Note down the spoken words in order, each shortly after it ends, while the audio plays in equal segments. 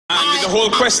And the whole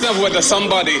question of whether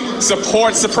somebody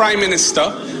supports the Prime Minister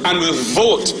and will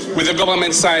vote with the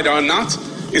government side or not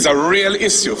is a real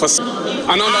issue.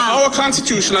 And under our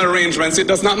constitutional arrangements, it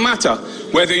does not matter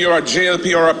whether you're a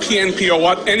JLP or a PNP or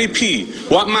what, any P.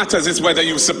 What matters is whether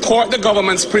you support the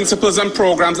government's principles and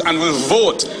programs and will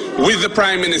vote with the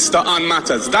Prime Minister on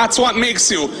matters. That's what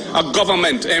makes you a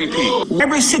government MP.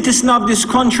 Every citizen of this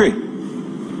country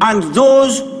and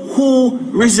those who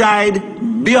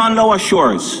reside beyond our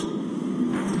shores.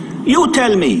 You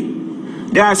tell me,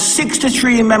 there are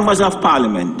 63 members of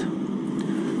parliament.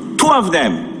 2 of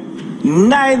them,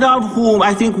 neither of whom,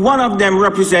 I think one of them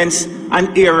represents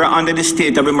an era under the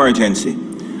state of emergency.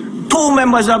 2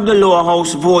 members of the lower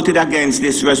house voted against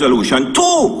this resolution.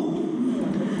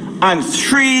 2! And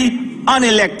 3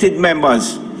 unelected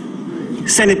members.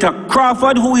 Senator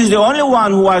Crawford, who is the only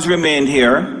one who has remained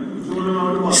here,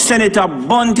 Senator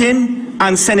Bunting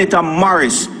and Senator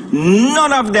Morris,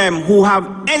 none of them who have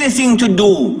anything to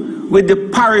do with the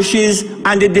parishes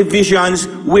and the divisions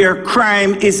where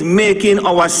crime is making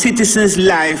our citizens'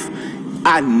 life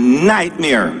a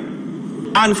nightmare.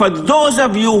 And for those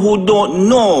of you who don't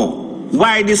know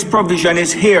why this provision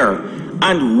is here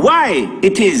and why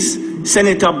it is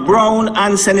Senator Brown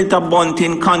and Senator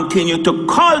Bunting continue to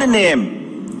call the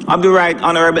name of the Right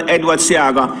Honorable Edward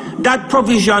Seaga, that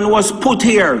provision was put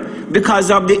here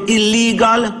because of the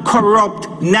illegal, corrupt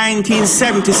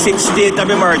 1976 state of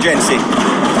emergency.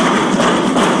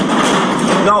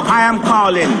 Now I am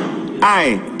calling,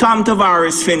 Tom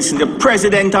Tavares Finson, the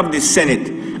President of the Senate,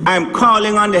 I'm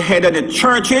calling on the head of the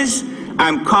churches,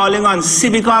 I'm calling on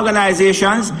civic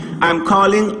organizations, I'm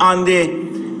calling on the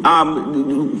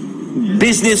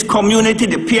business community,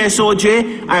 the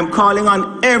PSOJ, I'm calling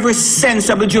on every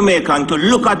sensible Jamaican to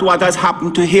look at what has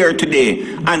happened to here today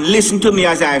and listen to me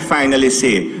as I finally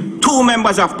say. 2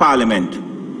 members of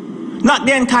parliament, not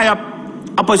the entire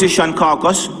opposition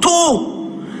caucus,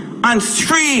 2 and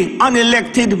 3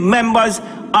 unelected members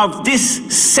of this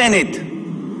Senate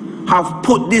have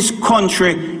put this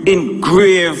country in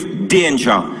grave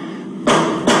danger.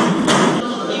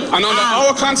 And under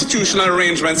our constitutional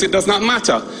arrangements, it does not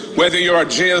matter whether you're a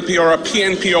JLP or a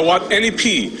PNP or what, any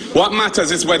P. What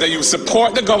matters is whether you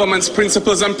support the government's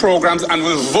principles and programs and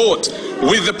will vote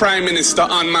with the Prime Minister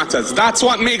on matters. That's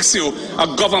what makes you a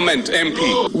government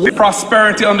MP. The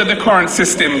prosperity under the current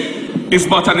system is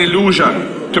but an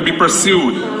illusion to be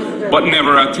pursued but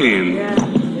never attained.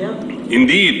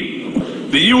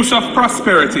 Indeed, the use of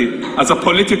prosperity as a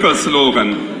political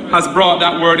slogan has brought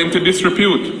that word into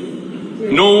disrepute.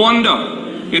 No wonder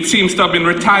it seems to have been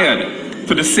retired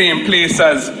to the same place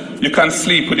as you can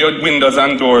sleep with your windows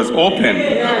and doors open.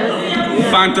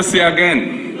 Fantasy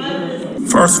again.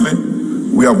 Firstly,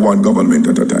 we have one government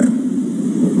at a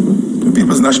time. The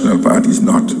People's National Party is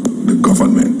not the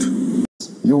government.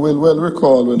 You will well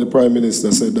recall when the Prime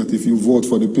Minister said that if you vote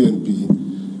for the PNP,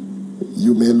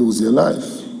 you may lose your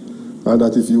life. And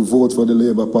that if you vote for the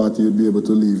Labour Party, you'll be able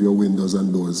to leave your windows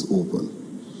and doors open.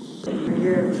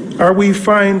 Are we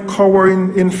fine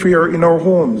cowering in fear in our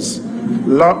homes,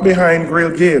 locked behind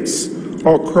grille gates,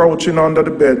 or crouching under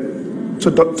the bed to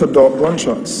duck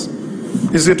gunshots?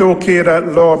 Is it okay that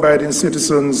law-abiding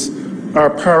citizens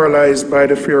are paralyzed by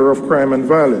the fear of crime and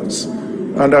violence,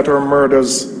 and that our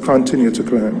murders continue to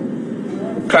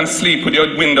climb? Can sleep with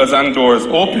your windows and doors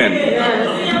open.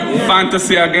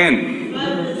 Fantasy again.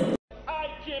 I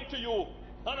came to you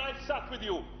and I sat with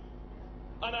you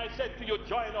and I said to you,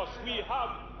 join us. We have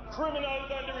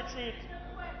criminals on the retreat.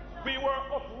 We were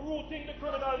uprooting the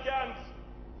criminal gangs.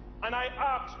 And I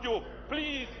asked you,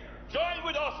 please join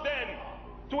with us then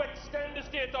to extend the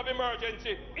state of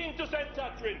emergency into St.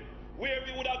 Catherine, where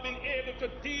we would have been able to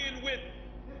deal with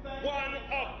one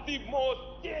of the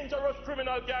most dangerous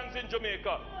criminal gangs in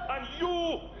Jamaica. And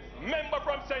you, member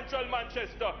from Central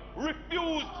Manchester,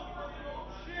 refused.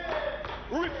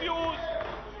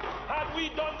 Had we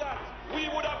done that, we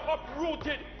would have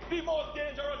uprooted the most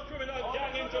dangerous criminal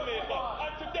gang in Jamaica.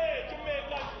 And today,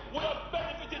 Jamaicans would have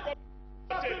benefited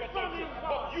from the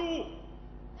But you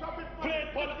played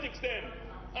politics then,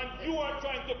 and you are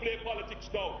trying to play politics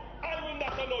now. I will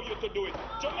not allow you to do it.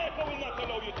 Jamaica will not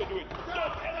allow you to do it.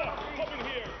 Don't ever come in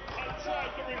here and try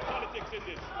to bring politics in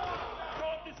this.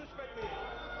 Don't disrespect me.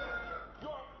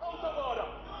 You're out of order.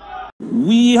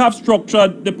 We have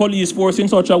structured the police force in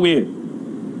such a way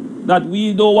that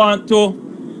we don't want to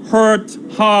hurt,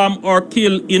 harm, or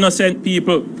kill innocent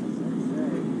people.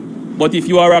 But if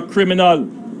you are a criminal,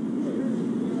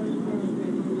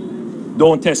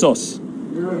 don't test us.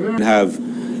 Have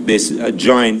this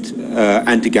joint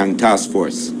anti-gang task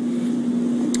force.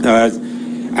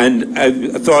 And I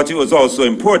thought it was also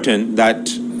important that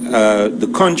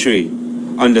the country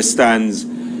understands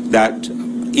that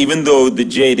even though the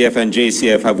JDF and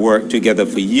JCF have worked together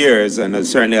for years, and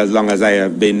certainly as long as I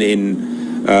have been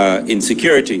in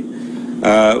security,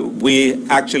 we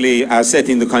actually are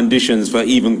setting the conditions for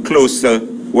even closer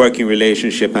working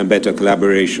relationship and better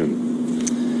collaboration.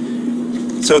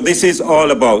 So this is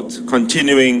all about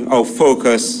continuing our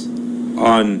focus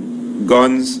on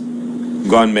guns,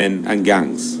 gunmen, and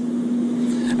gangs.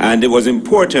 And it was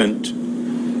important,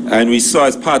 and we saw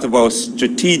as part of our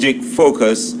strategic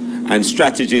focus and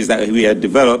strategies that we had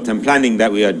developed and planning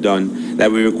that we had done,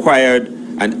 that we required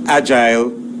an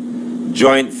agile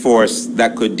joint force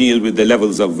that could deal with the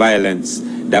levels of violence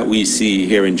that we see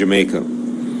here in Jamaica.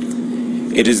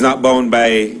 It is not bound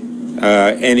by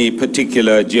any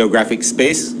particular geographic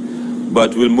space,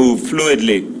 but will move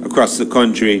fluidly across the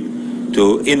country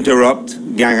to interrupt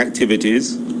gang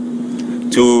activities,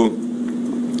 to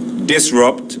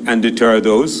disrupt and deter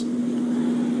those,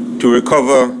 to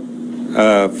recover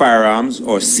firearms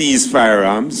or seize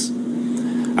firearms,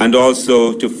 and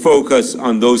also to focus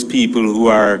on those people who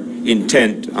are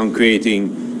intent on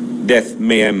creating death,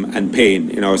 mayhem, and pain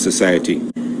in our society.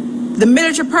 The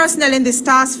military personnel in this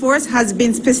task force has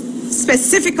been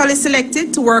specifically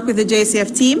selected to work with the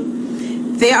JCF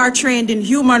team. They are trained in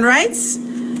human rights,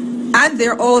 and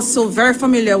they're also very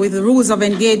familiar with the rules of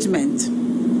engagement.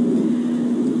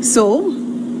 So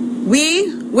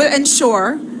we will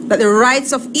ensure that the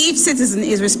rights of each citizen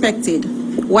is respected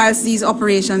whilst these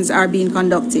operations are being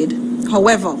conducted.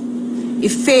 However,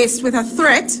 if faced with a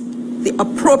threat, the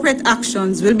appropriate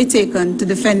actions will be taken to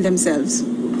defend themselves.